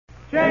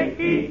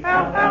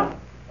Jell-O.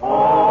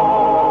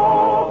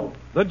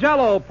 The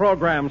Jell-O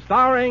program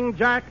starring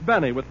Jack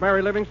Benny with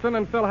Mary Livingston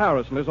and Phil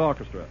Harris and his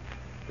orchestra.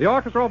 The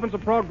orchestra opens the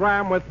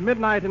program with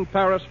Midnight in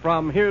Paris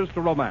from Here's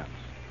to Romance.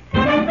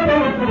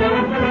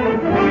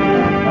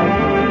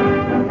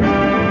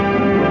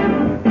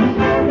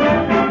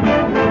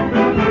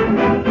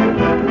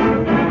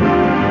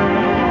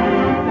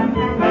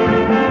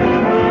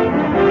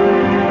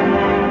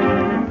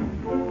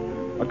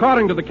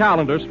 According to the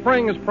calendar,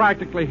 spring is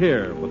practically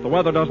here, but the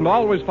weather doesn't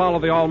always follow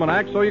the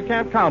almanac, so you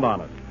can't count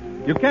on it.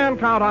 You can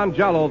count on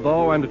Jell-O,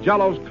 though, and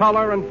Jell-O's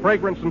color and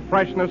fragrance and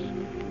freshness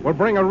will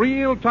bring a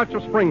real touch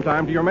of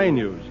springtime to your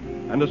menus.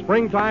 And the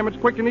springtime, it's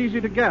quick and easy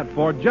to get,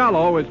 for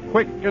Jell-O is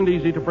quick and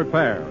easy to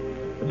prepare.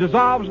 It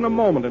dissolves in a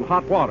moment in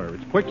hot water.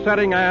 It's quick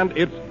setting, and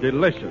it's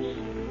delicious.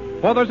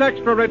 For there's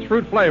extra rich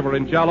fruit flavor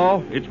in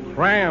Jell-O. It's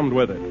crammed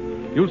with it.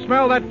 You'll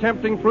smell that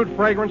tempting fruit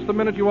fragrance the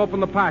minute you open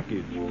the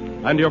package.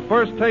 And your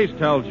first taste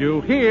tells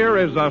you, here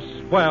is a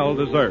swell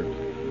dessert.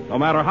 No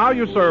matter how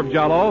you serve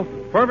Jell-O,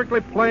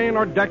 perfectly plain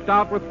or decked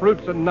out with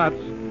fruits and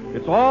nuts,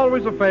 it's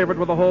always a favorite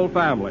with the whole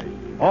family.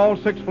 All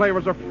 6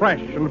 flavors are fresh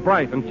and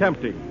bright and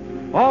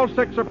tempting. All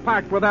 6 are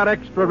packed with that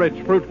extra rich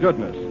fruit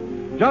goodness.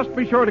 Just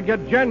be sure to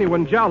get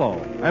genuine Jell-O,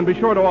 and be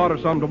sure to order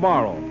some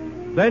tomorrow.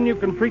 Then you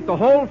can treat the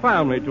whole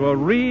family to a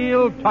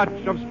real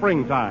touch of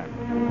springtime.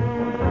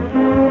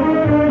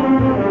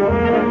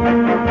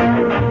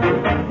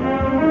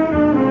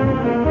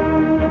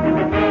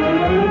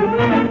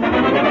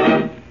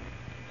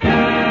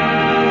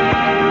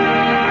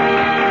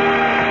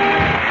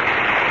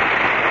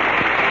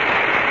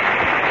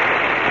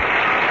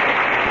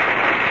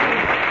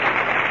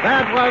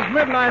 That was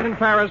Midnight in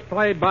Paris,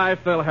 played by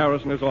Phil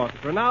Harris and his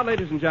orchestra. Now,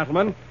 ladies and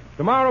gentlemen,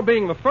 tomorrow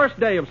being the first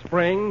day of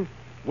spring,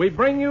 we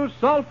bring you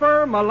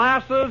Sulphur,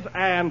 Molasses,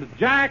 and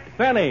Jack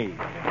Benny.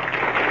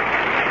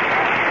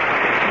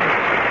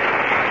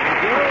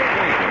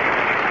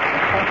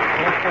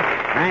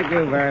 Thank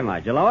you very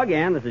much. Hello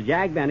again. This is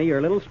Jack Benny,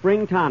 your little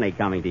spring tonic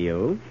coming to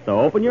you.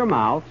 So open your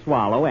mouth,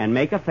 swallow, and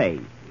make a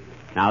face.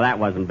 Now, that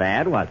wasn't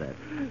bad, was it?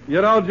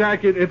 You know,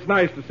 Jack, it's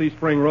nice to see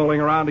spring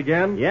rolling around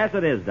again. Yes,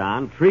 it is,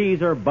 Don.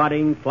 Trees are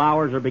budding,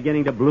 flowers are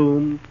beginning to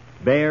bloom,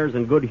 bears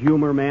and good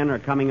humor men are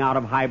coming out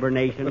of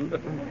hibernation.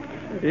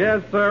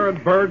 Yes, sir,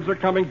 and birds are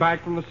coming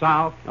back from the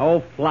south.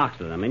 Oh, flocks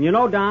of them. And you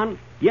know, Don,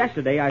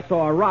 yesterday I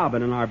saw a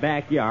robin in our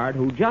backyard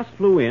who just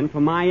flew in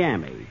from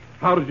Miami.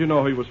 How did you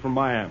know he was from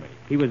Miami?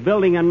 He was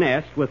building a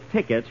nest with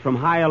tickets from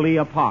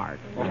Hialeah Park.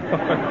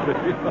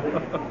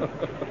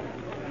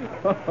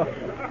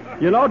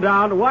 You know,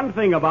 Don, one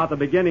thing about the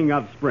beginning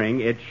of spring,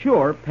 it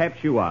sure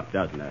peps you up,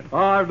 doesn't it? Oh,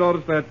 I've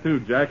noticed that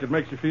too, Jack. It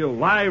makes you feel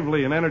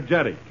lively and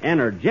energetic.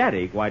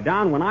 Energetic? Why,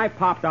 Don, when I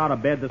popped out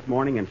of bed this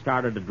morning and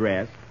started to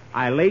dress,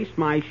 I laced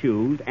my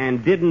shoes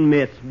and didn't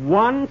miss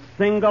one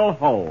single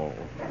hole.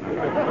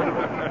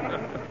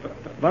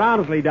 But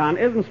honestly, Don,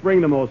 isn't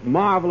spring the most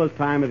marvelous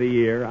time of the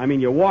year? I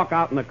mean, you walk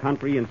out in the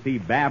country and see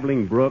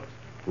babbling brooks,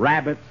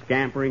 rabbits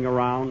scampering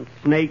around,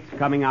 snakes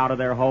coming out of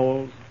their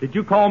holes. Did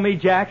you call me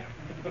Jack?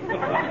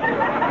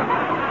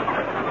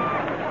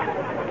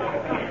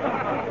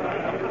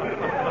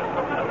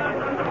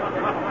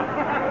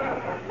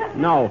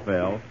 No,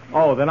 Phil.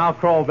 Oh, then I'll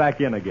crawl back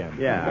in again.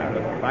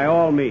 Yeah, by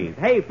all means.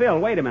 Hey, Phil,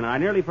 wait a minute. I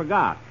nearly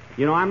forgot.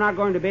 You know, I'm not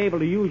going to be able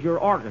to use your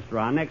orchestra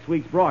on next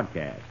week's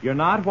broadcast. You're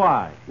not?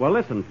 Why? Well,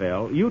 listen,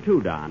 Phil. You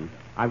too, Don.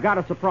 I've got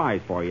a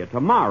surprise for you.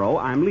 Tomorrow,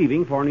 I'm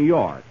leaving for New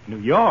York. New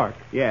York?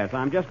 Yes,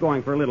 I'm just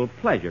going for a little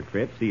pleasure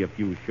trip, see a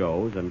few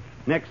shows, and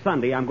next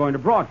Sunday I'm going to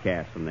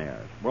broadcast from there.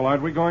 Well,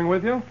 aren't we going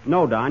with you?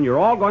 No, Don, you're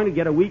all going to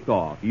get a week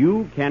off.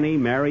 You, Kenny,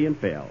 Mary, and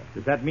Phil.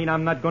 Does that mean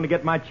I'm not going to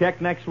get my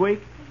check next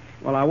week?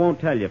 Well, I won't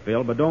tell you,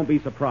 Phil, but don't be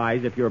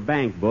surprised if your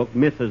bank book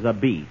misses a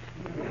beat.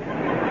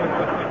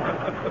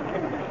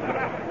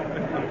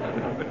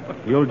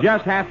 You'll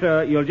just have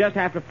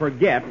to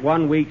forget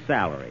 1 week's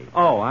salary.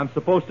 Oh, I'm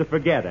supposed to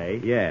forget, eh?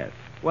 Yes.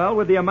 Well,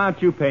 with the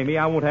amount you pay me,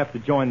 I won't have to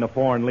join the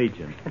Foreign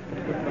Legion.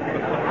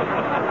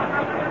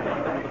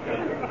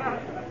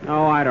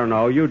 Oh, I don't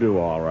know. You do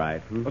all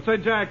right. Well, say,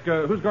 Jack,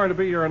 who's going to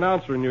be your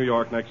announcer in New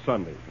York next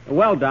Sunday?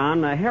 Well,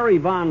 Don, Harry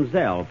Von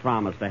Zell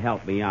promised to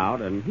help me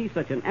out, and he's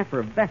such an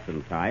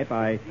effervescent type.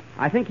 I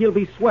think he'll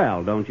be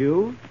swell, don't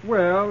you?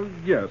 Well,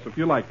 yes, if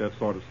you like that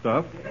sort of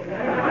stuff.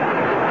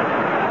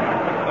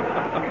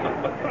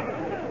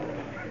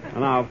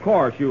 Now, of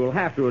course, you will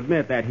have to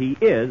admit that he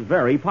is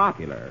very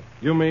popular.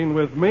 You mean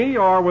with me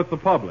or with the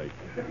public?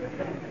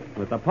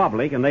 With the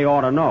public, and they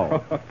ought to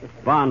know.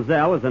 Von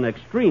Zell is an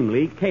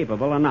extremely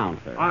capable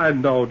announcer. I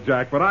know,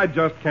 Jack, but I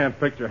just can't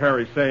picture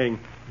Harry saying,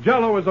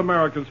 Jell-O is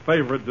America's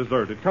favorite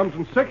dessert. It comes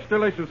in 6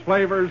 delicious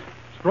flavors,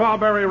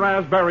 strawberry,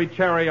 raspberry,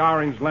 cherry,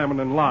 orange, lemon,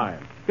 and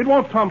lime. It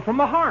won't come from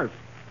the heart.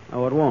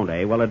 Oh, it won't,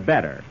 eh? Well, it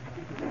better.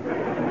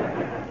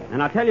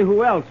 And I'll tell you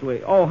who else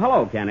we... Oh,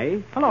 hello,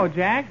 Kenny. Hello,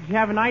 Jack. Did you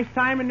have a nice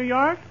time in New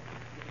York?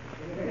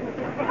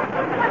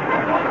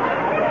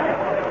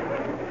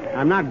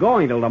 I'm not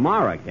going till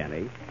tomorrow,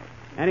 Kenny.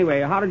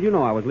 Anyway, how did you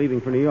know I was leaving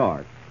for New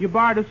York? You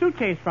borrowed a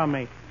suitcase from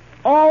me.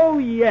 Oh,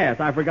 yes,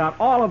 I forgot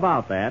all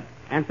about that.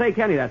 And say,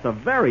 Kenny, that's a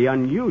very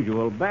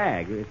unusual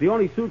bag. It's the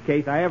only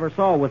suitcase I ever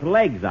saw with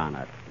legs on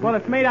it. Well,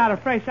 it's made out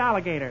of fresh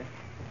alligator.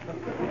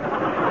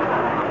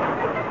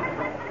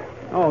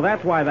 Oh,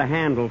 that's why the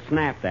handle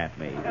snapped at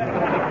me.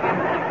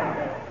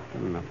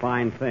 A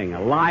fine thing.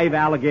 A live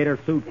alligator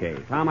suitcase.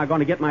 How am I going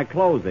to get my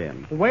clothes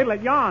in? Wait till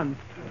it yawns.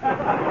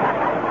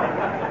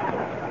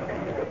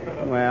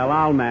 Well,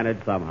 I'll manage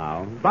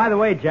somehow. By the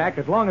way, Jack,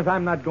 as long as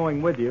I'm not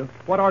going with you,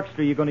 what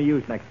orchestra are you going to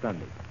use next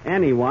Sunday?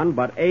 Anyone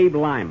but Abe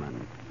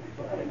Lyman.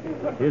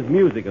 His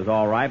music is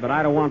all right, but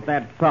I don't want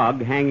that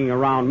thug hanging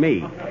around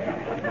me.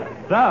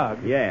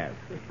 Doug? Yes.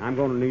 I'm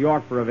going to New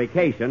York for a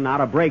vacation,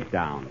 not a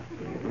breakdown.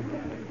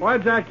 Why,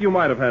 Jack, you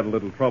might have had a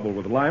little trouble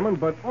with Lyman,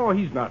 but,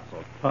 he's not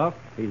so tough.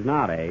 He's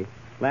not, eh?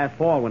 Last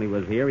fall when he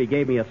was here, he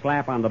gave me a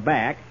slap on the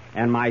back,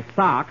 and my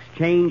socks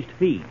changed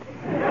feet.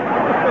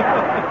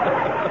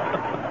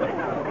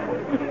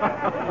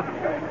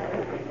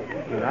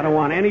 I don't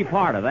want any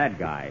part of that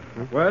guy.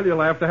 Well,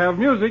 you'll have to have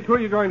music. Who are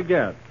you going to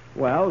get?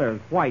 Well, there's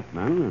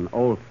Whiteman and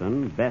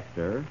Olson,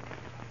 Bester.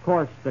 Of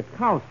course,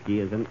 Stokowski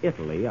is in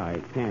Italy. I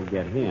can't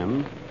get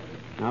him.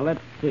 Now,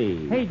 let's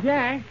see. Hey,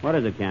 Jack, What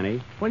is it,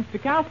 Kenny? when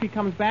Stokowski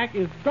comes back,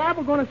 is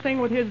Garble going to sing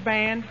with his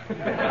band?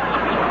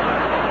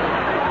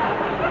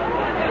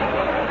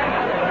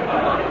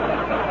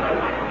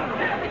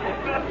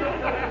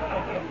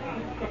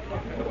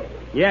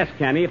 Yes,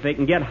 Kenny, if they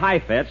can get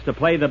Heifetz to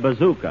play the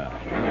bazooka.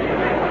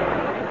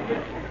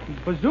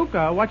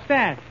 Bazooka? What's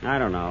that? I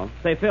don't know.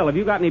 Say, Phil, have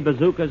you got any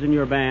bazookas in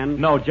your band?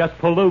 No, just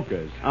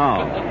palookas. Oh.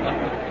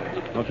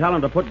 Well, tell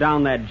him to put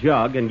down that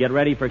jug and get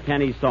ready for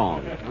Kenny's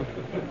song.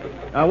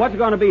 What's it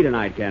going to be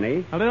tonight,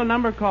 Kenny? A little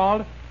number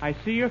called I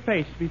See Your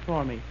Face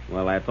Before Me.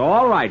 Well, that's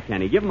all right,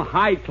 Kenny. Give him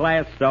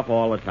high-class stuff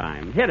all the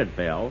time. Hit it,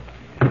 Phil.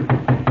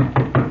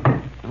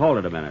 Hold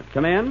it a minute.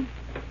 Come in.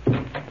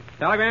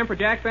 Telegram for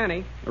Jack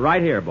Benny.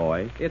 Right here,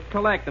 boy. It's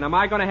collecting. Am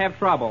I going to have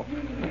trouble?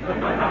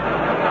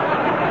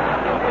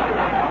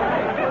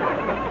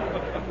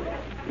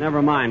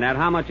 Never mind that.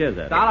 How much is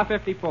it?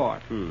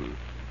 $1.54.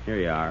 Here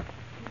you are.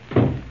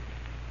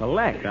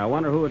 Collect. I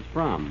wonder who it's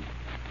from.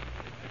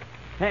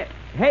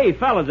 Hey,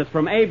 fellas, it's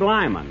from Abe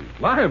Lyman.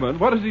 Lyman?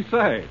 What does he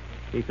say?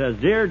 He says,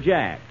 Dear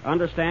Jack,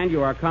 understand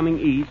you are coming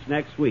east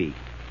next week.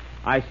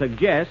 I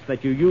suggest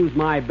that you use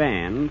my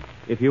band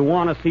if you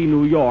want to see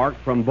New York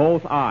from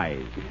both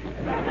eyes.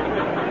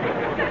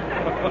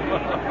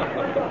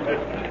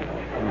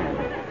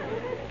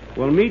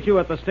 We'll meet you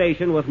at the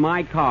station with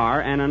my car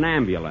and an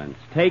ambulance.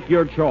 Take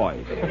your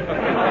choice.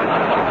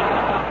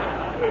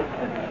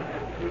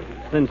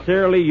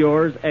 Sincerely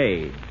yours,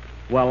 Abe.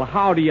 Well,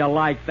 how do you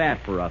like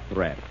that for a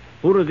threat?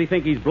 Who does he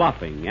think he's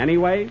bluffing,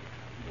 anyway?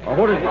 Or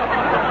who does he...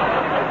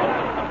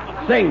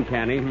 Sing,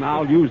 Kenny.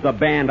 I'll use the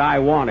band I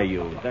want to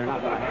use. They're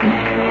not...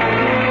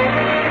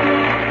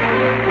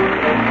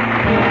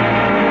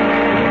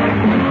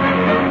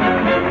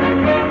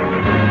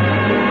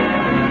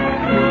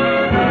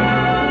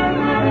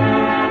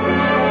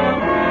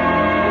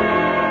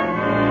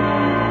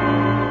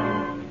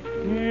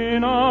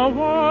 In a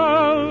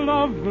world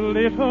of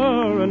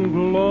glitter and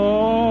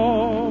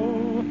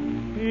glow,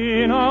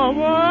 in a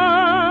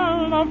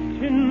world of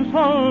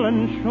tinsel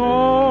and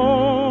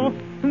show,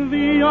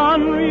 the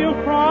unreal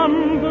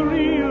from the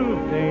real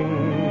thing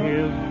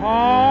is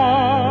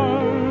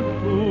hard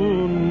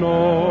to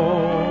know.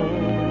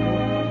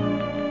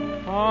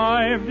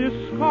 I've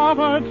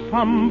discovered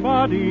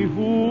somebody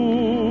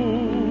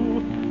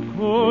who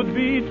could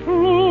be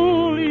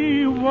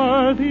truly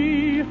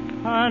worthy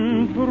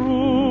and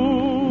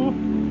true.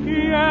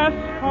 Yes,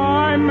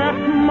 I met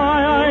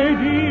my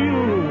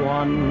ideal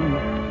one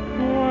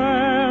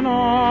when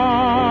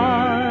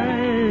I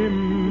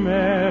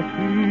met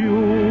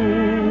you.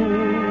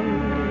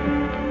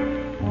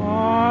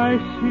 I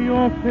see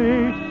your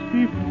face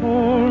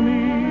before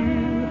me,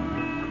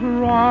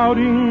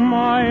 crowding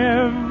my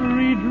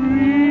every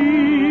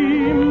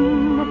dream.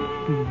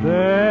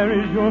 There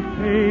is your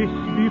face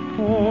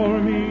before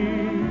me.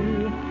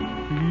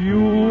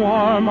 You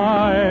are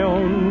my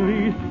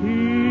only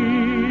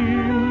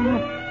theme.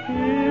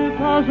 It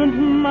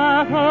doesn't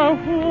matter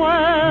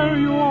where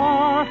you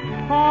are,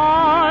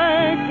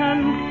 I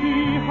can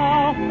see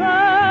how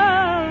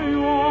fair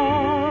you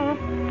are.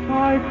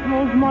 I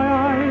close my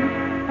eyes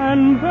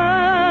and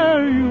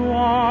there you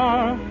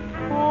are,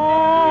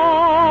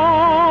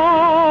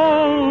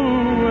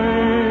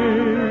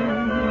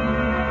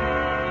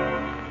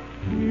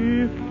 always.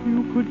 If you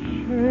could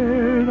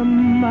share the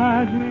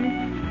magic,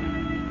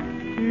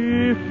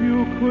 if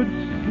you could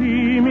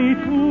see me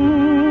too,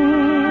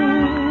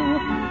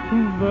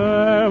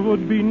 there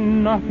would be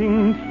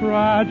nothing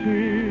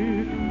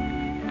tragic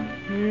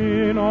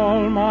in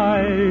all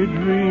my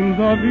dreams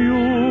of you.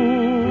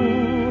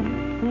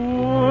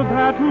 Would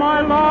that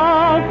my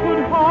love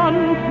could haunt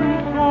you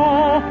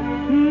so,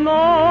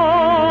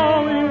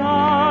 knowing I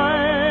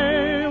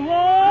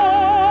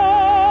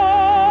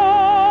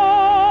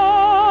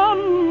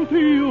want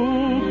you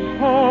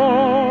so.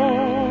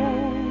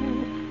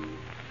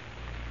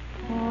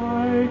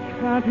 I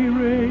can't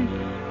erase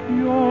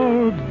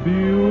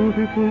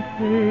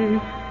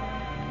face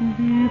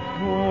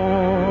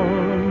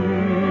before me.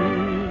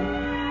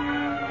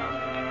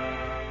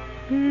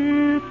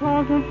 It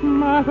doesn't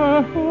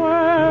matter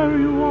where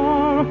you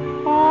are,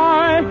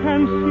 I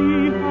can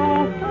see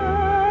how fair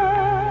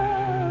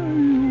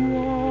you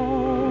are.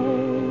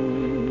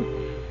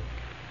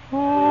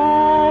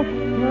 How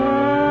fair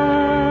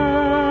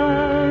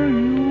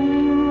you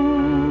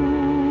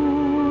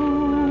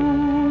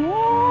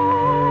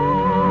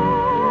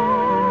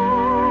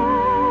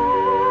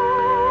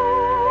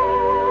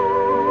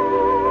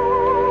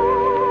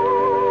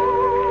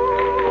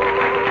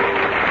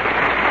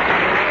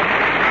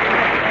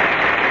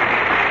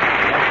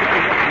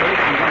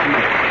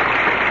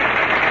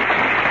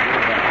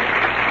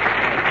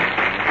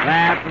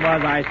That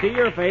was I See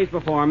Your Face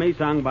Before Me,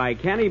 sung by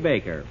Kenny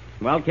Baker.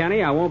 Well,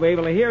 Kenny, I won't be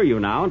able to hear you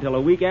now until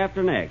a week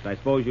after next. I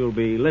suppose you'll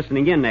be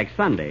listening in next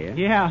Sunday, eh?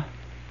 Yeah.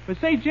 But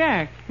say,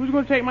 Jack, who's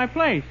going to take my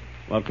place?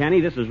 Well, Kenny,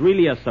 this is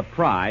really a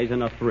surprise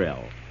and a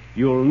thrill.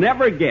 You'll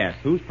never guess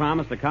who's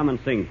promised to come and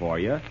sing for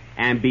you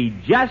and be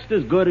just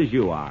as good as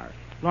you are.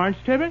 Lawrence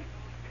Tibbet?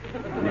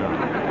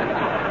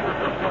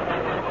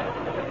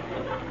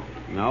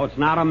 No, it's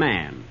not a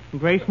man.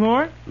 Grace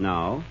Moore?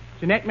 No.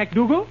 Jeanette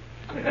McDougal?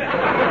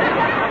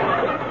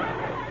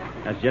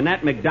 That's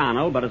Jeanette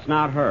McDonald, but it's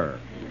not her.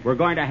 We're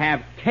going to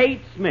have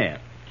Kate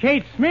Smith.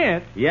 Kate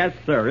Smith? Yes,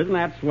 sir. Isn't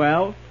that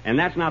swell? And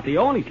that's not the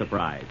only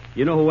surprise.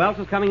 You know who else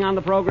is coming on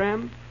the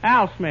program?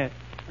 Al Smith.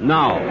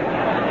 No.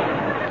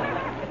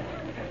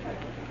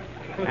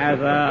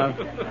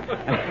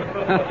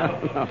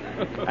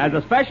 As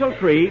a special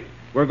treat,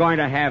 we're going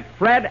to have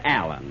Fred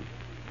Allen.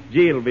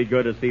 Gee, it'll be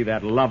good to see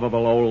that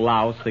lovable old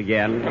louse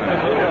again.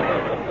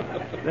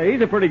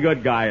 He's a pretty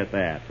good guy at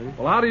that.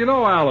 Well, how do you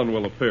know Alan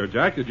will appear,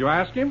 Jack? Did you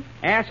ask him?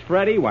 Ask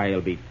Freddie. Why, he'll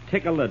be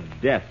tickled to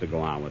death to go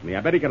on with me. I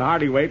bet he can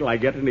hardly wait till I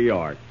get to New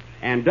York.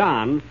 And,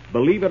 Don,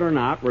 believe it or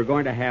not, we're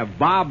going to have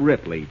Bob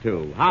Ripley,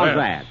 too. How's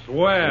that?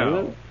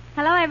 Swell.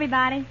 Hello,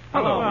 everybody.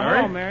 Hello, Mary.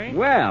 Hello, Mary.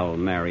 Well,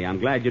 Mary, I'm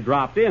glad you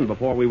dropped in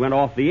before we went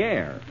off the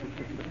air.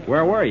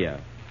 Where were you?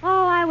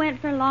 Oh, I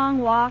went for a long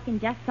walk and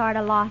just sort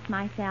of lost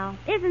myself.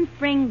 Isn't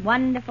spring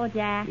wonderful,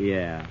 Jack?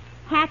 Yeah.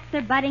 Hats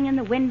are budding in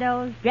the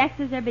windows.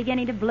 Dresses are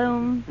beginning to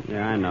bloom.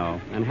 Yeah, I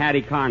know. And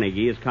Hattie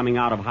Carnegie is coming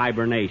out of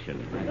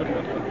hibernation.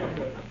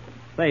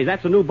 Say,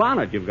 that's a new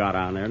bonnet you've got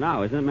on there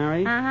now, isn't it,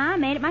 Mary? Uh-huh.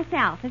 Made it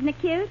myself. Isn't it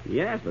cute?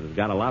 Yes, but it's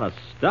got a lot of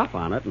stuff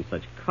on it and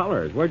such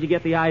colors. Where'd you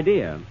get the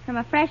idea? From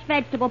a fresh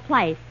vegetable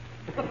place.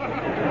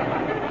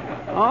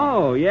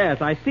 Oh,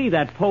 yes, I see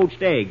that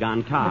poached egg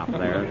on top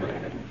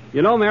there.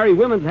 You know, Mary,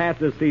 women's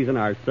hats this season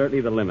are certainly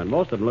the limit.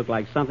 Most of them look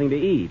like something to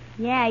eat.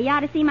 Yeah, you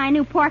ought to see my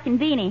new pork and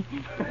beanie.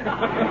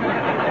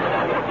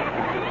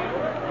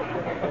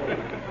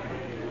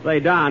 Say,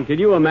 Don, can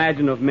you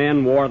imagine if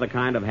men wore the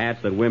kind of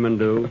hats that women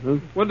do? Huh?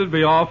 Wouldn't it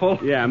be awful?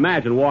 Yeah,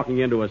 imagine walking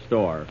into a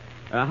store.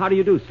 How do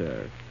you do,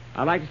 sir?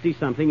 I'd like to see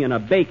something in a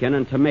bacon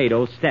and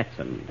tomato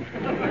Stetson.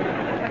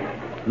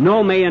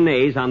 No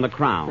mayonnaise on the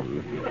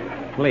crown.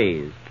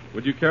 Please.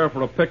 Would you care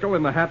for a pickle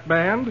in the hat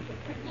band?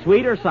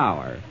 Sweet or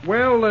sour?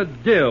 Well,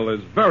 dill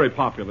is very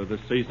popular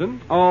this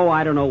season. Oh,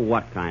 I don't know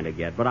what kind to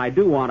get, but I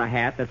do want a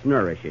hat that's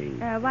nourishing.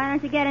 Why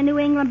don't you get a New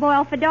England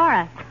boiled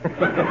fedora?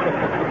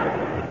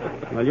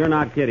 Well, you're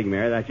not kidding,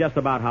 Mary. That's just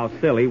about how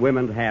silly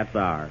women's hats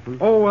are.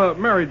 Oh,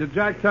 Mary, did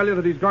Jack tell you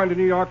that he's going to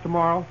New York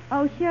tomorrow?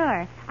 Oh,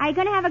 sure. Are you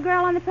going to have a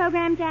girl on the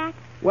program, Jack?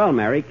 Well,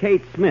 Mary,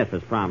 Kate Smith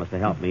has promised to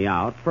help me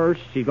out.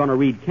 First, she's going to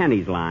read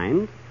Kenny's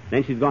lines.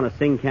 Then she's going to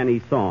sing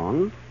Kenny's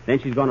song. Then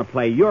she's going to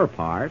play your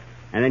part.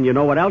 And then you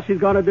know what else she's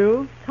going to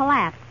do?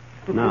 Collapse.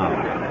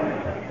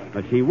 No.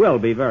 But she will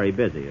be very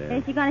busy there.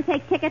 Is she going to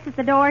take tickets at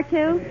the door,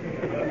 too?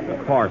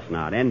 Of course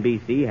not.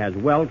 NBC has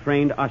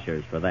well-trained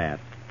ushers for that.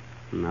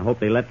 And I hope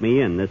they let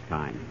me in this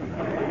time.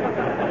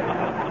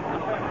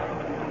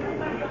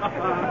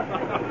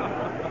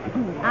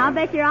 I'll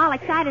bet you're all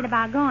excited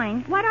about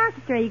going. What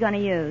orchestra are you going to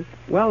use?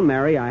 Well,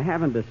 Mary, I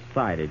haven't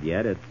decided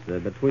yet. It's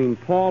between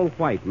Paul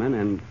Whiteman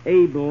and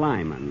Abe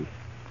Lyman.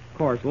 Of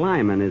course,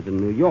 Lyman is in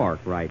New York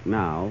right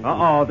now.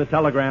 Uh-oh, the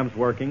telegram's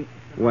working.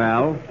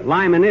 Well,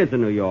 Lyman is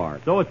in New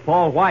York. So is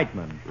Paul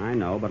Whiteman. I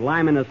know, but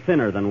Lyman is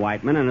thinner than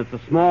Whiteman, and it's a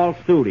small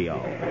studio.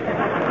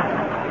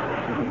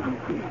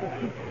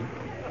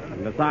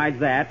 And besides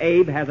that,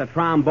 Abe has a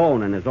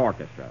trombone in his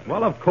orchestra.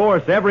 Well, of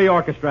course, every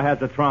orchestra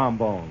has a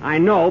trombone. I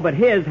know, but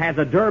his has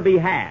a derby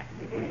hat.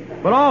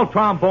 But all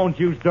trombones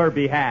use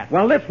derby hats.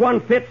 Well, this one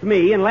fits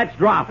me, and let's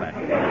drop it.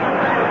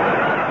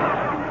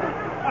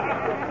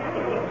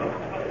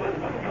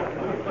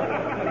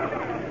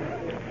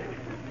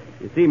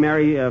 You see,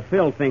 Mary,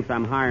 Phil thinks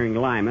I'm hiring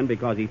Lyman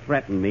because he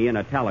threatened me in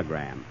a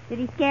telegram. Did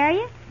he scare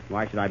you?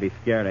 Why should I be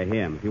scared of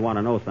him? If you want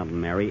to know something,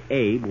 Mary,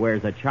 Abe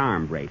wears a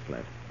charm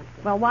bracelet.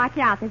 Well, watch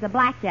out. There's a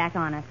blackjack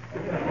on it.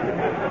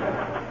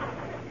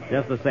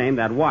 Just the same,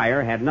 that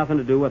wire had nothing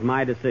to do with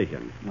my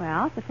decision.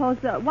 Well, suppose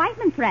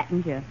Whiteman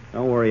threatened you.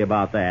 Don't worry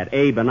about that.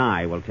 Abe and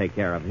I will take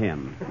care of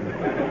him.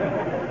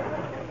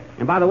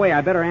 And by the way,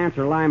 I better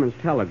answer Lyman's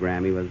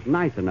telegram. He was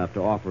nice enough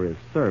to offer his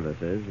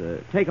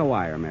services. Take a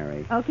wire,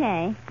 Mary.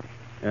 Okay.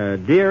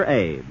 Dear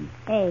Abe.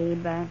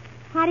 Abe.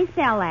 How do you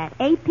spell that?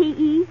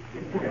 A-P-E?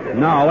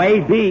 No,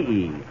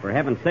 A-B-E. For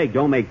heaven's sake,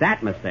 don't make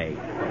that mistake.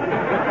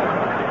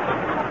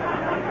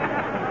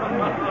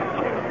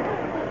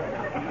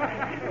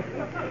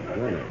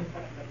 Goodness.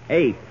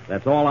 8.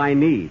 That's all I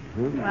need.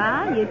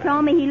 Well, you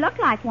told me he looked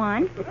like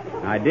one.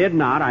 I did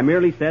not. I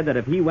merely said that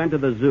if he went to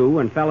the zoo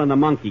and fell in the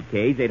monkey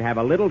cage, they'd have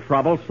a little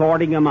trouble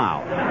sorting him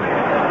out.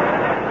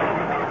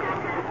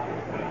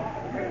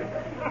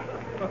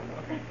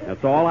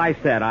 That's all I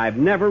said. I've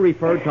never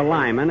referred to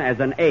Lyman as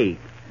an 8.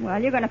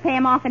 Well, you're going to pay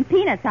him off in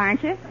peanuts,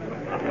 aren't you?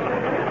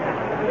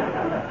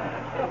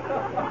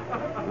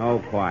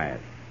 Oh, quiet.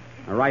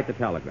 Now write the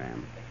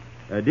telegram.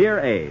 Dear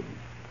Abe,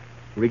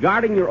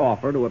 regarding your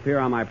offer to appear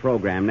on my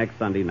program next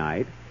Sunday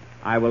night,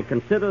 I will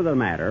consider the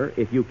matter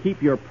if you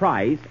keep your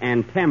price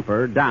and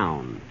temper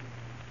down.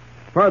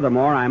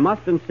 Furthermore, I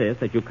must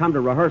insist that you come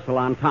to rehearsal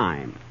on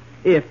time,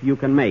 if you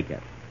can make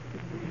it.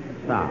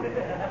 Stop.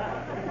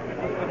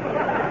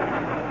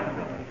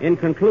 In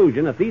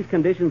conclusion, if these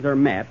conditions are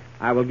met,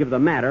 I will give the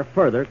matter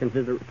further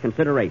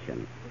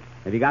consideration.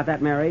 Have you got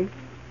that, Mary?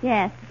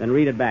 Yes. Then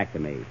read it back to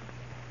me.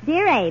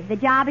 Dear Abe, the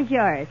job is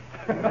yours.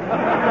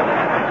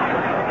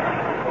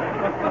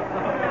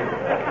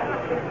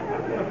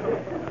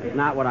 It's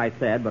not what I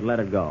said, but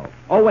let it go.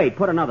 Oh, wait,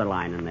 put another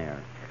line in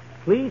there.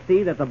 Please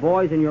see that the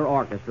boys in your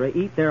orchestra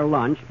eat their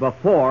lunch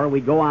before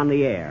we go on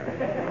the air.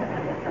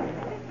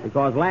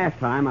 Because last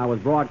time I was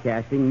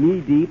broadcasting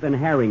knee-deep in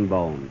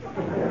herringbones.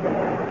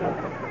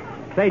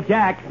 Say,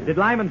 Jack, did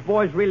Lyman's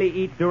boys really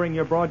eat during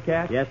your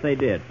broadcast? Yes, they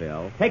did,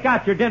 Phil. Take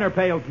out your dinner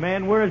pails,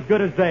 man. We're as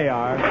good as they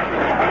are.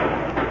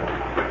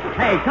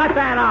 Hey, cut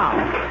that out.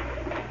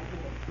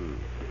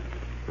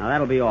 Now,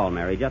 that'll be all,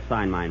 Mary. Just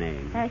sign my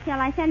name.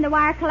 Shall I send the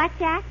wire collect,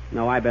 Jack?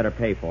 No, I better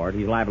pay for it.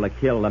 He's liable to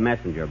kill the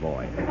messenger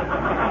boy.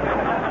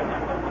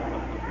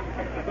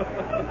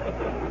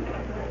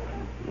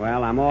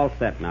 Well, I'm all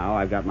set now.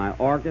 I've got my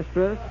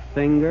orchestra,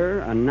 singer,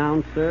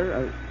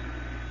 announcer.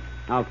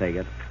 I'll take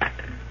it.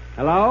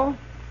 Hello?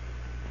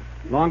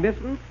 Long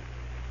distance?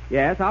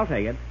 Yes, I'll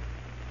take it.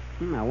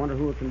 I wonder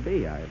who it can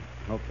be. I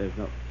hope there's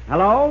no...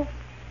 Hello?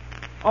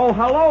 Oh,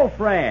 hello,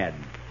 Fred.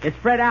 It's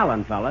Fred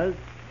Allen, fellas.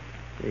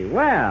 Gee,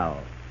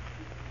 well.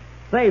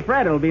 Say,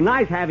 Fred, it'll be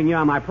nice having you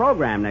on my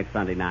program next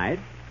Sunday night.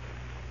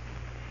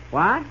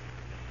 What?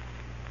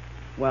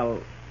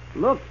 Well,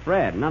 look,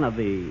 Fred, none of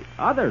the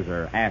others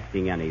are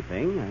asking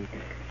anything.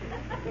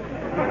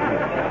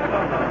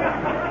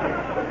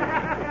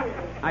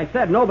 I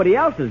said nobody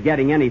else is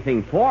getting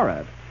anything for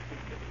it.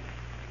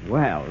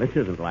 Well, this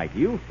isn't like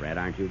you, Fred.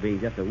 Aren't you being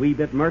just a wee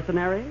bit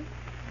mercenary?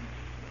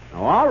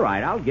 Oh, all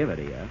right, I'll give it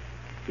to you.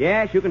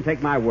 Yes, you can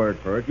take my word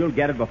for it. You'll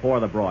get it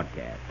before the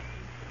broadcast.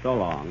 So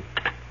long.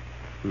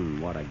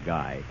 What a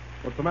guy.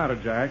 What's the matter,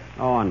 Jack?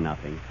 Oh,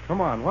 nothing.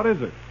 Come on, what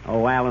is it?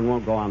 Oh, Alan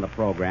won't go on the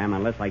program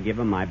unless I give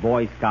him my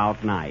Boy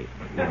Scout knife.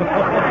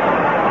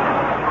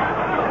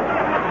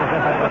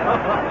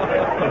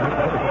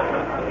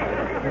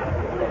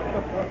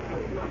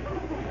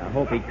 I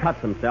hope he cuts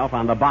himself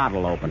on the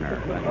bottle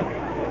opener.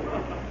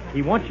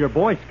 He wants your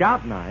Boy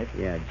Scout knife.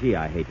 Yeah, gee,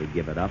 I hate to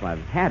give it up.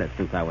 I've had it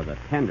since I was a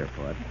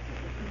tenderfoot.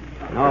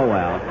 Oh,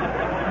 well.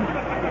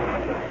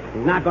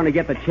 He's not going to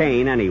get the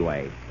chain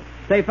anyway.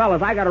 Say,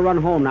 fellas, I got to run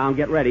home now and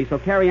get ready, so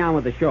carry on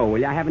with the show, will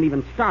you? I haven't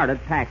even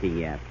started packing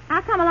yet.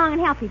 I'll come along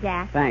and help you,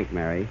 Jack. Thanks,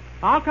 Mary.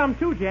 I'll come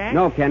too, Jack.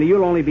 No, Kenny,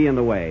 you'll only be in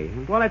the way.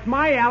 Well, it's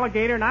my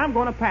alligator, and I'm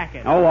going to pack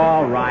it. Oh,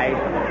 all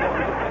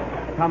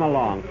right. Come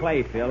along.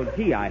 Play, Phil.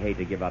 Gee, I hate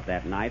to give up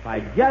that knife. I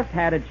just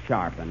had it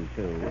sharpened,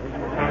 too.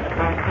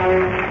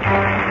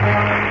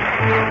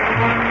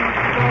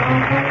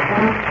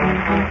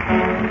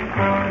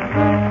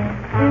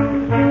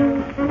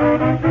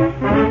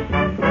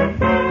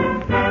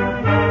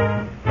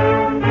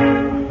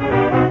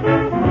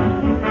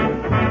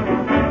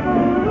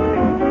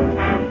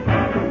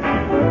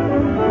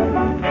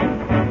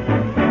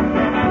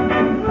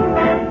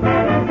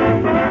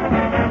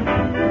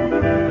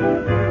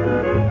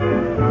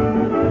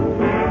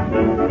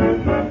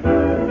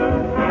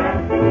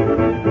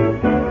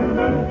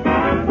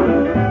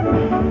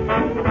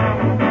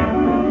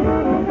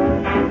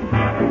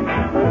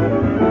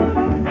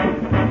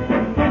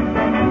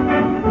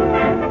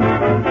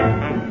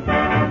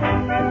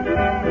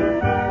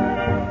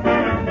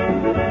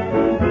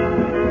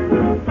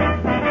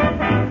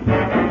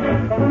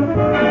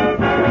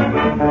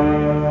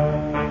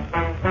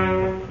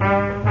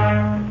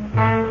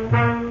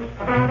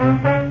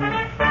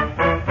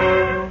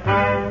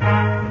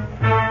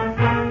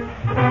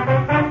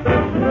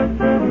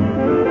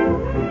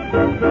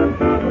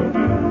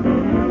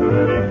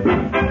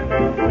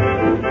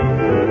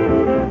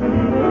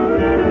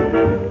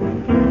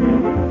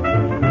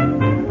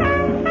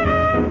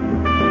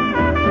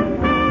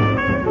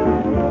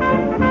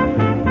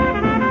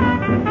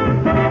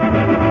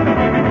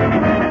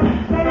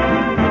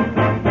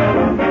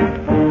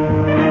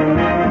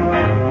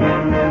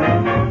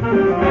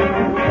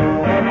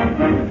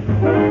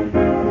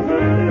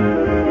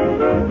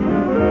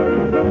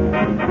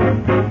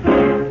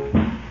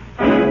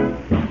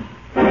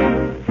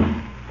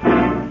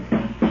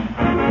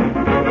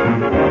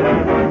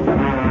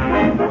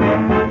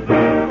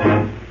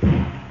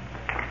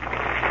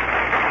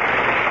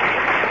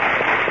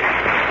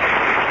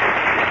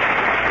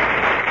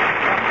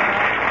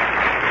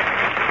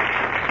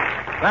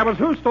 That was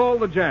Who Stole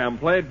the Jam,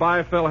 played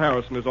by Phil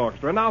Harris and his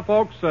orchestra. And now,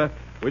 folks,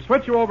 we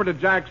switch you over to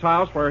Jack's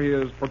house where he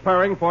is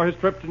preparing for his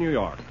trip to New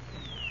York.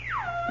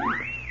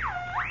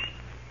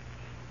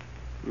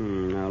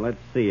 Now, let's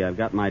see. I've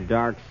got my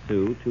dark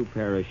suit, 2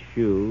 pair of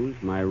shoes,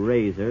 my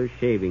razor,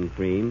 shaving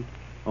cream.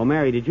 Oh,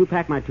 Mary, did you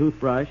pack my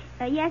toothbrush?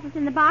 Yes, it's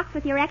in the box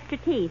with your extra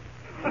teeth.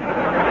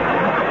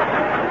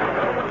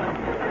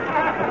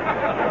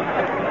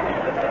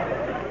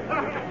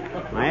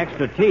 My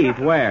extra teeth?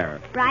 Where?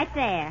 Right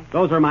there.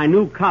 Those are my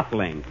new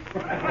cufflinks.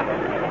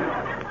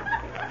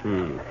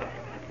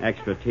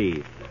 Extra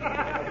teeth.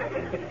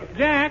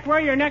 Jack, where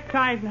are your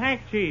neckties and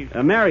handkerchiefs?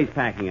 Mary's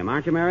packing them,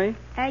 aren't you, Mary?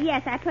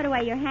 Yes, I put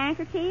away your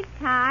handkerchiefs,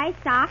 tie,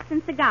 socks,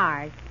 and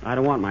cigars. I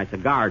don't want my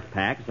cigars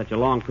packed. It's such a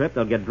long trip,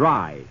 they'll get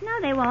dry. No,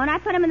 they won't. I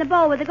put them in the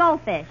bowl with the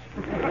goldfish.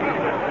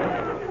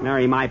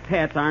 Mary, my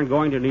pets aren't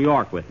going to New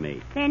York with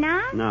me. They're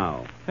not?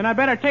 No. Then I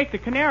better take the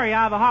canary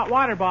out of the hot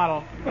water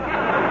bottle.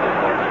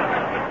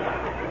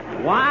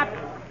 What?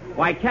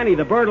 Why, Kenny,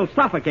 the bird will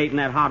suffocate in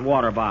that hot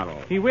water bottle.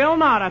 He will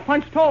not. I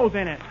punched holes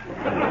in it.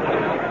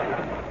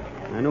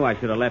 I knew I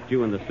should have left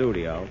you in the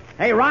studio.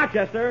 Hey,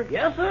 Rochester.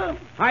 Yes, sir?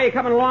 How are you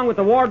coming along with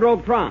the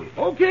wardrobe trunk?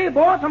 Okay,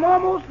 boss, I'm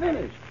almost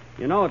finished.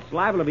 You know, it's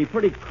liable to be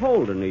pretty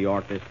cold in New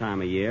York this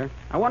time of year.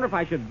 I wonder if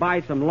I should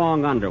buy some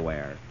long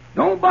underwear.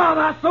 Don't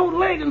bother, I sewed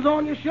leggings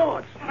on your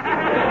shorts.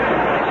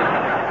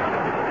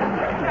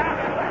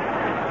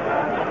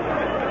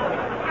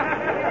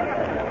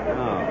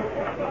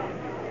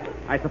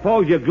 I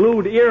suppose you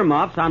glued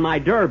earmuffs on my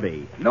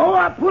derby. No,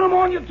 I put them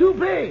on your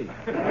toupee.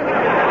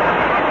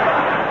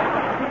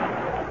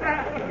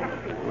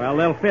 Well,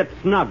 they'll fit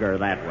snugger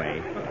that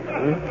way.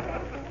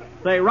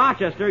 Say,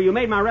 Rochester, you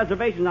made my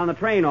reservations on the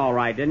train all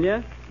right, didn't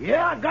you?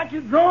 Yeah, I got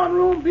your drawing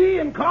room B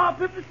in car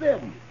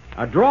 57.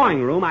 A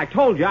drawing room? I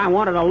told you I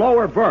wanted a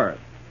lower berth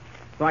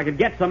so I could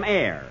get some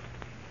air.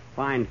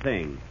 Fine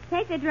thing.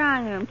 Take the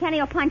drawing room.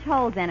 Kenny will punch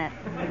holes in it.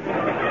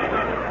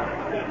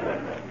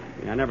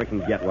 I never can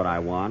get what I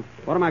want.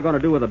 What am I going to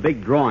do with a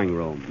big drawing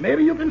room?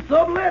 Maybe you can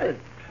sublet it.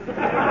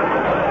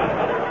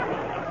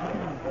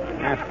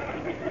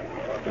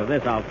 After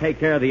this, I'll take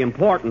care of the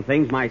important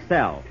things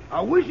myself.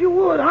 I wish you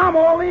would. I'm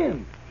all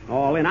in.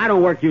 All in? I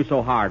don't work you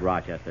so hard,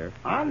 Rochester.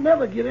 I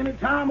never get any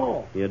time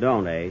off. You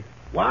don't, eh?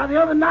 Why,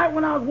 the other night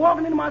when I was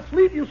walking into my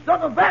sleep, you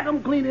stuck a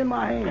vacuum cleaner in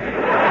my hand.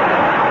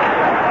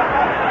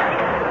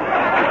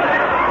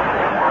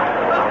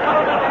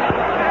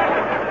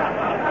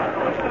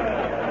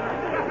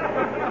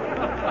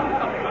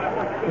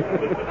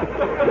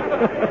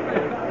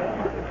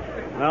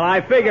 Well,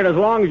 I figured as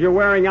long as you're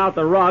wearing out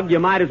the rug, you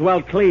might as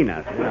well clean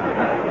it.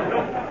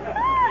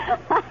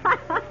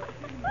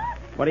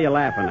 What are you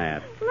laughing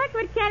at? Look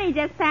what Kenny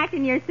just packed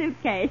in your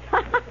suitcase.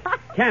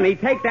 Kenny,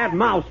 take that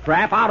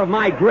mousetrap out of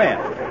my grip.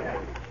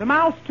 The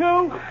mouse,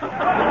 too?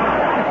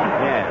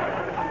 Yeah.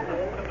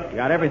 You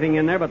got everything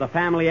in there but the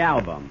family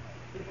album.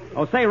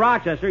 Oh, say,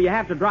 Rochester, you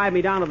have to drive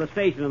me down to the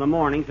station in the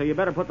morning, so you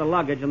better put the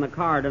luggage in the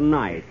car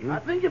tonight. I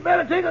think you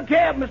better take a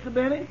cab, Mr.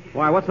 Benny.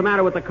 Why, what's the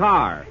matter with the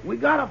car? We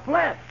got a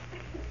flat.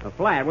 A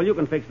flat? Well, you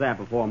can fix that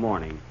before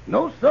morning.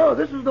 No, sir.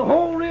 This is the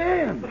whole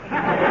rear end.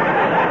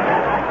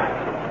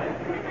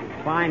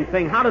 Fine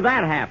thing. How did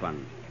that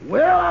happen?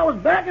 Well, I was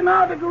backing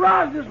out of the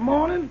garage this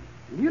morning.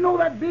 You know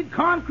that big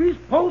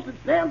concrete post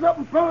that stands up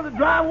in front of the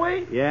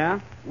driveway? Yeah?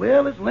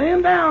 Well, it's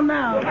laying down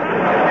now.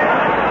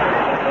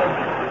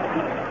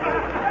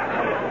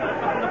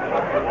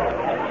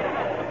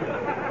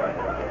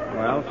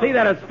 Well, see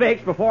that it's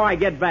fixed before I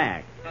get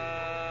back.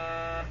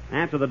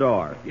 Answer the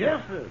door.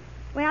 Yes, sir.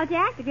 Well,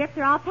 Jack, the grips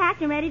are all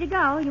packed and ready to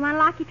go. You want to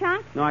lock your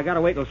trunk? No, I got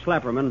to wait till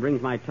Schlepperman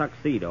brings my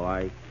tuxedo.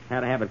 I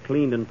had to have it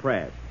cleaned and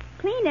pressed.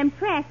 Cleaned and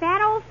pressed,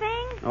 that old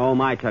thing? Oh,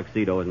 my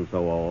tuxedo isn't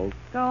so old.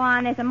 Go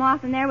on, there's a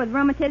moth in there with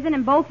rheumatism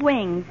in both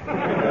wings.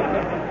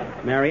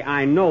 Mary,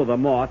 I know the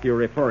moth you're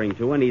referring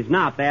to, and he's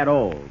not that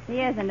old. He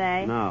isn't,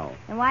 eh? No.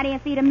 Then why do you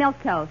feed him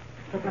milquetoast?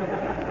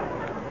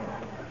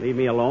 Leave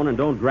me alone and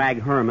don't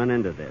drag Herman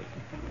into this.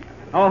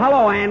 Oh,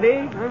 hello,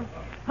 Andy. Huh?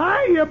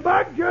 Hiya,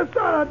 Buck. Just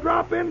thought I'd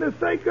drop in to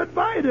say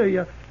goodbye to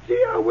you.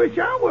 Gee, I wish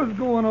I was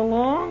going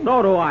along.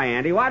 So do I,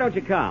 Andy. Why don't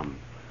you come?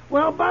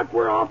 Well, Buck,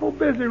 we're awful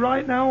busy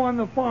right now on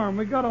the farm.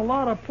 We got a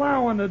lot of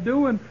plowing to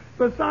do, and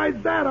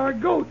besides that, our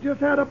goat just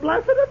had a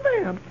blessed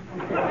event.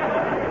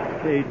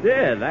 He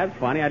did. That's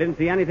funny. I didn't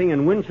see anything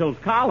in Winchell's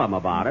column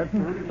about it.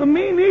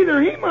 Me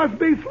neither. He must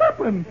be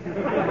slipping.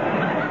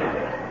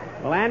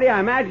 Well, Andy, I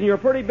imagine you're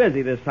pretty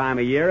busy this time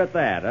of year at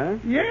that, huh?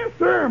 Yes,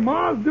 sir.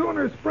 Ma's doing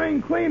her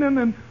spring cleaning,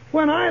 and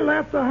when I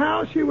left the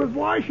house, she was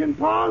washing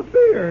Pa's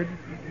beard.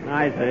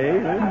 I see.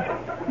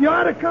 Huh? You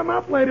ought to come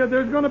up later.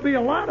 There's going to be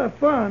a lot of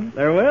fun.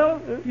 There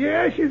will?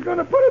 Yeah, she's going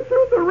to put it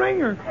through the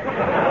ringer.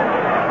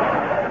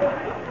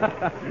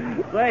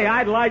 Say,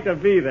 I'd like to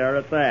be there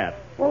at that.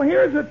 Well,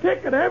 here's a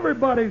ticket.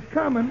 Everybody's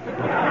coming.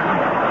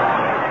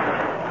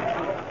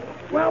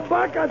 Well,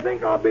 Buck, I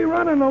think I'll be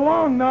running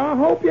along now.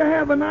 Hope you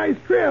have a nice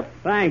trip.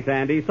 Thanks,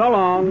 Andy. So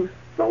long.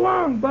 So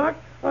long, Buck.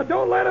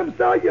 Don't let them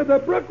sell you the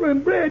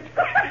Brooklyn Bridge.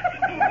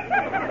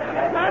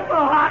 That's a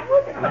hot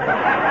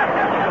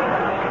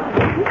one.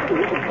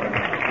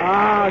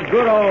 Ah,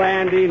 good old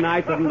Andy.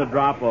 Nice of him to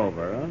drop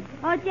over, huh?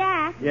 Oh,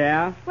 Jack,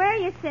 Yeah? where are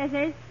your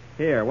scissors?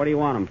 Here, what do you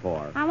want them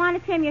for? I want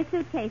to trim your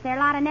suitcase. There are a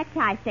lot of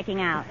neckties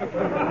sticking out.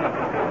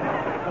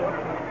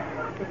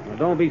 Well,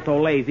 don't be so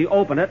lazy.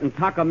 Open it and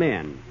tuck them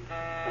in.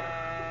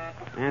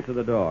 Answer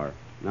the door.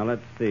 Now,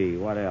 let's see.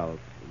 What else?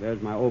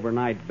 There's my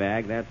overnight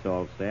bag. That's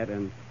all set.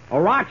 And... Oh,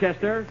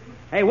 Rochester.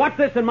 Hey, what's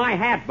this in my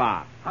hat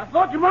box? I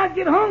thought you might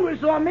get hungry,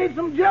 so I made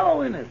some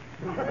Jell-O in it.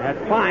 That's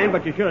fine,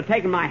 but you should have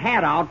taken my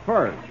hat out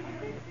first.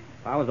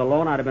 If I was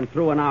alone, I'd have been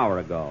through an hour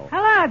ago.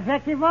 Hello,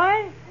 Jackie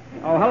boy.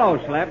 Oh, hello,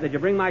 Slep. Did you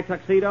bring my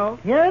tuxedo?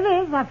 Here it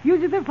is, a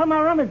fugitive from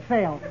a rummage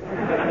sale.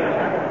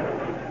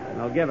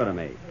 Well, give it to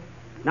me.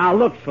 Now,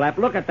 look, Slep.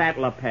 Look at that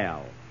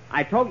lapel.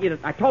 I told you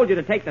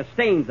to take the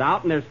stains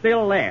out, and they're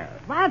still there.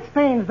 What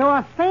stains? There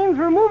are stains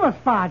remover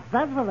spots.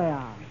 That's what they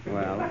are.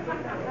 Well,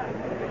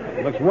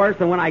 it looks worse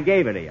than when I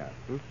gave it to you.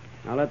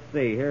 Now, let's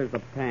see. Here's the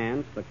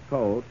pants, the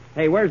coat.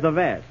 Hey, where's the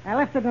vest? I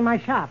left it in my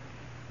shop.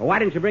 Well, why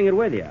didn't you bring it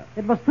with you?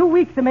 It was too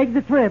weak to make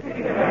the trip.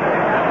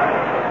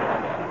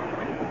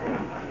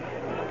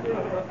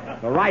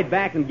 Go right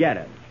back and get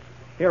it.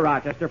 Here,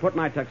 Rochester, put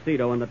my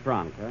tuxedo in the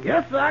trunk. Huh?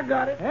 Yes, sir, I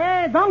got it.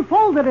 Hey, don't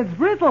fold it. It's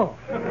brittle.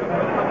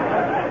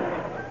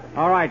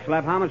 All right,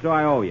 Slep, how much do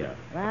I owe you?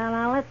 Well,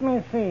 now, let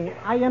me see.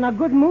 Are you in a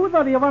good mood,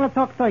 or do you want to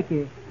talk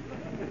turkey?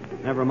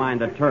 Never mind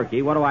the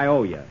turkey. What do I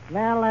owe you?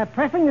 Well,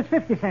 pressing is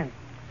 50 cents.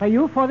 For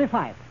you,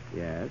 45.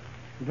 Yes.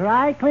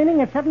 Dry cleaning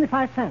is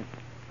 75 cents.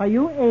 For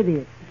you,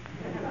 80.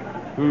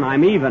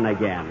 I'm even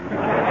again.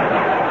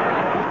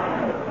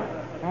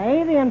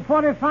 80 and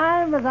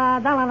 45 is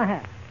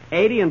 $1.50.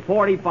 80 and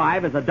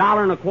 45 is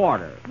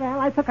 $1.25. Well,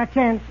 I took a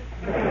chance.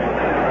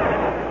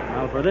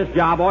 Well, for this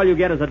job, all you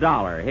get is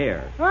 $1.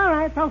 Here. All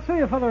right, I'll sue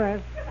you for the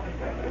rest.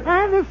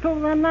 And this is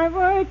when I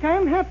work,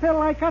 I'm happy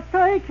like a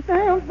turkey.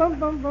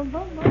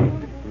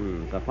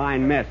 It's a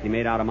fine mess he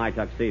made out of my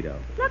tuxedo.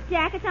 Look,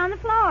 Jack, it's on the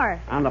floor.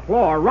 On the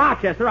floor?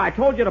 Rochester, I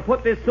told you to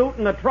put this suit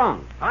in the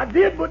trunk. I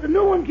did, but the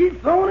new one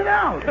keeps throwing it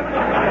out.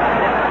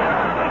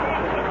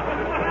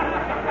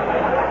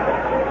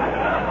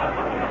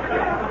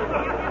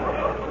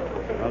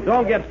 Well,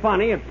 don't get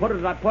funny and put it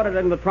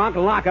in the trunk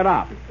and lock it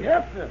up.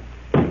 Yes, sir.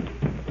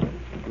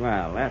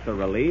 Well, that's a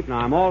relief. Now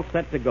I'm all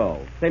set to go.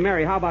 Say,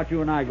 Mary, how about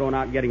you and I going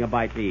out and getting a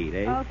bite to eat,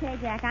 eh? Okay,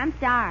 Jack, I'm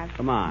starved.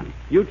 Come on.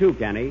 You too,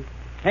 Kenny.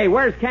 Hey,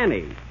 where's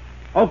Kenny?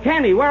 Oh,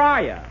 Kenny, where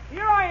are you?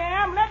 Here I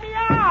am. Let me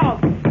out.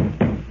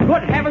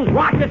 Good heavens,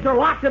 Rochester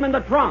locked him in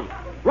the trunk.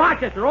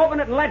 Rochester, open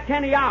it and let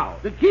Kenny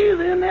out. The keys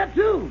are in there,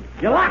 too.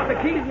 You locked the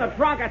keys in the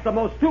trunk. That's the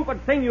most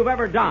stupid thing you've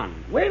ever done.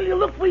 Wait till you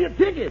look for your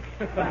ticket.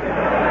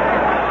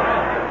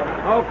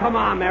 Oh, come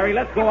on, Mary.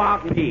 Let's go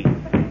out and eat.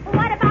 Well,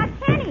 what about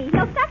Kenny?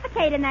 He'll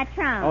suffocate in that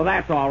trunk. Oh,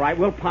 that's all right.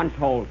 We'll punch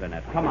holes in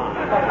it. Come on.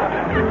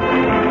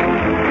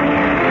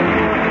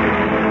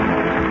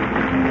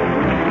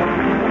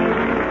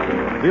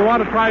 Do you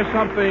want to try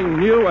something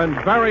new and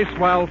very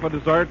swell for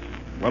dessert?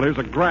 Well, here's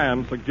a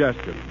grand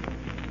suggestion.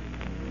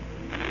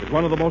 It's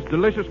one of the most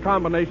delicious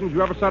combinations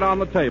you ever set on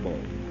the table.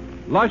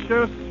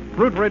 Luscious,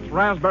 fruit-rich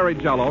raspberry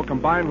Jell-O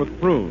combined with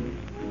prunes.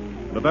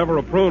 And if ever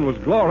a prune was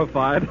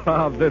glorified,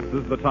 this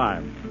is the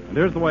time. And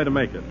here's the way to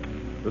make it.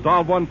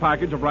 Dissolve 1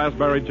 package of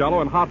raspberry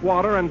Jell-O in hot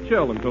water and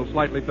chill until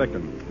slightly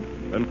thickened.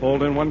 Then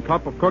fold in 1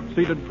 cup of cooked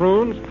seeded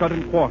prunes cut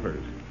in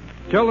quarters.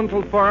 Chill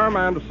until firm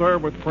and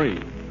serve with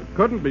cream. It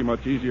couldn't be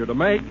much easier to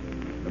make.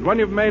 And when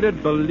you've made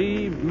it,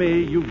 believe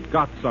me, you've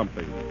got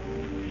something.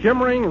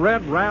 Shimmering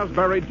red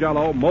raspberry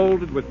Jell-O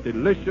molded with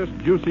delicious,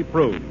 juicy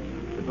prunes.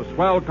 It's a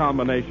swell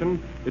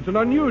combination. It's an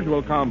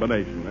unusual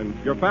combination, and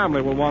your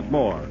family will want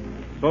more.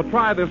 So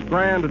try this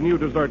grand new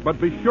dessert, but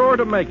be sure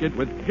to make it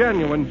with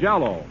genuine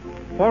Jell-O.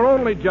 For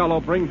only Jell-O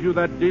brings you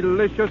that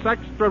delicious,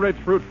 extra-rich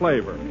fruit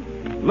flavor.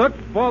 Look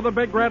for the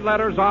big red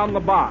letters on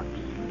the box.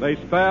 They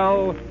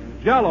spell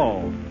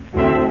Jell-O.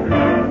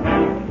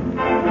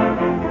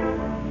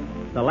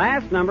 The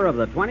last number of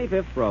the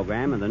 25th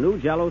program in the new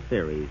Jell-O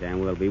series, and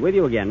we'll be with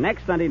you again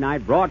next Sunday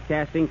night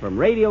broadcasting from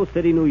Radio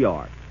City, New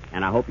York.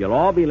 And I hope you'll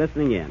all be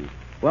listening in.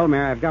 Well,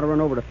 Mary, I've got to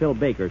run over to Phil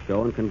Baker's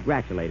show and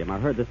congratulate him. I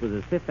heard this was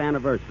his 5th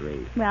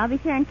anniversary. Well, be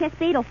sure and kiss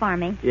Beetle for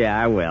me. Yeah,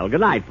 I will.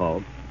 Good night,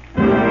 folks.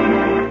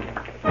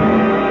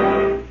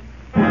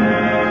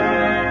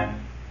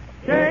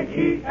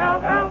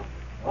 Jell-O.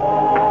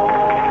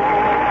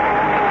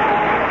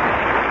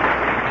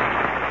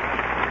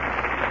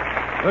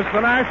 This is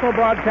the National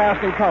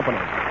Broadcasting Company.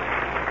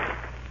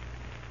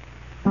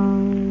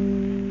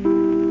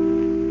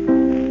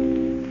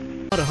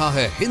 रहा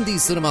है Hindi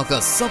cinema का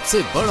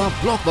सबसे बड़ा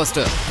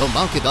blockbuster.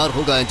 धमाकेदार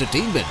होगा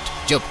entertainment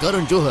जब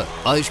करण जौहर,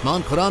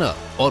 आयुष्मान खुराना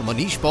और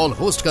Manish Paul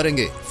host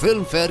करेंगे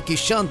फिल्म फेयर की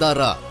शानदार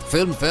रात।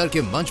 फिल्म फेयर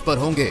के मंच पर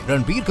होंगे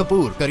रणबीर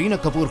कपूर, करीना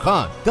कपूर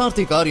खान,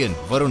 कार्तिक आर्यन,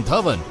 वरुण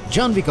धवन,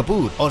 जानवी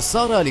कपूर और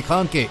सारा अली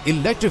खान के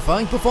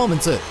इलेक्ट्रीफाइंग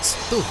परफॉर्मेंसेस।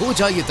 तो हो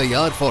जाइए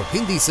तैयार फॉर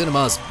हिंदी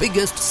सिनेमा's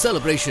biggest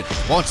celebration.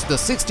 Watch the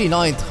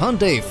 69th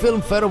Hyundai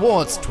Film Fair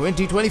Awards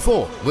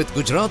 2024 with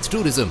Gujarat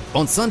Tourism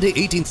on Sunday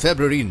 18th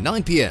February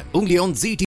 9 p.m. only on ZT.